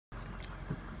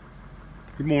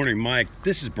Good morning, Mike.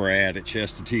 This is Brad at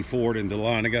Chester T Ford in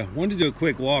Dahlonega. Wanted to do a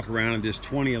quick walk around in this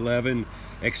 2011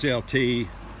 XLT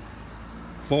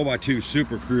 4x2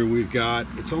 Super Crew we've got.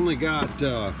 It's only got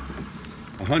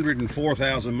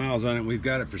 104,000 miles on it. We've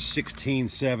got it for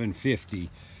 $16,750.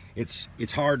 It's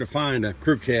hard to find a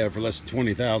crew cab for less than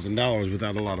 $20,000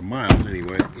 without a lot of miles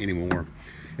anymore.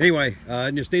 Anyway,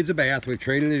 it just needs a bath. We've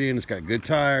traded it in. It's got good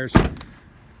tires.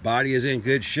 Body is in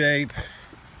good shape.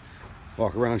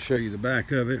 Walk around and show you the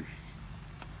back of it.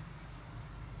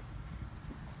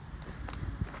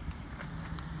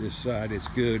 This side, it's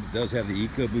good. It does have the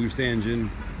EcoBoost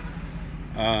engine.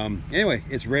 Anyway,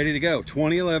 it's ready to go.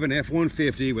 2011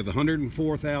 F-150 with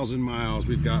 104,000 miles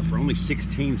we've got for only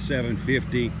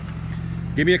 $16,750.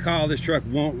 Give me a call. This truck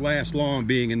won't last long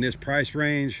being in this price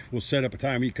range. We'll set up a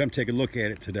time you come take a look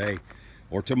at it today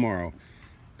or tomorrow.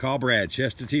 Call Brad,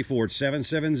 Chester T Ford,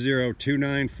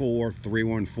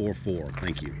 770-294-3144.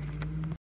 Thank you.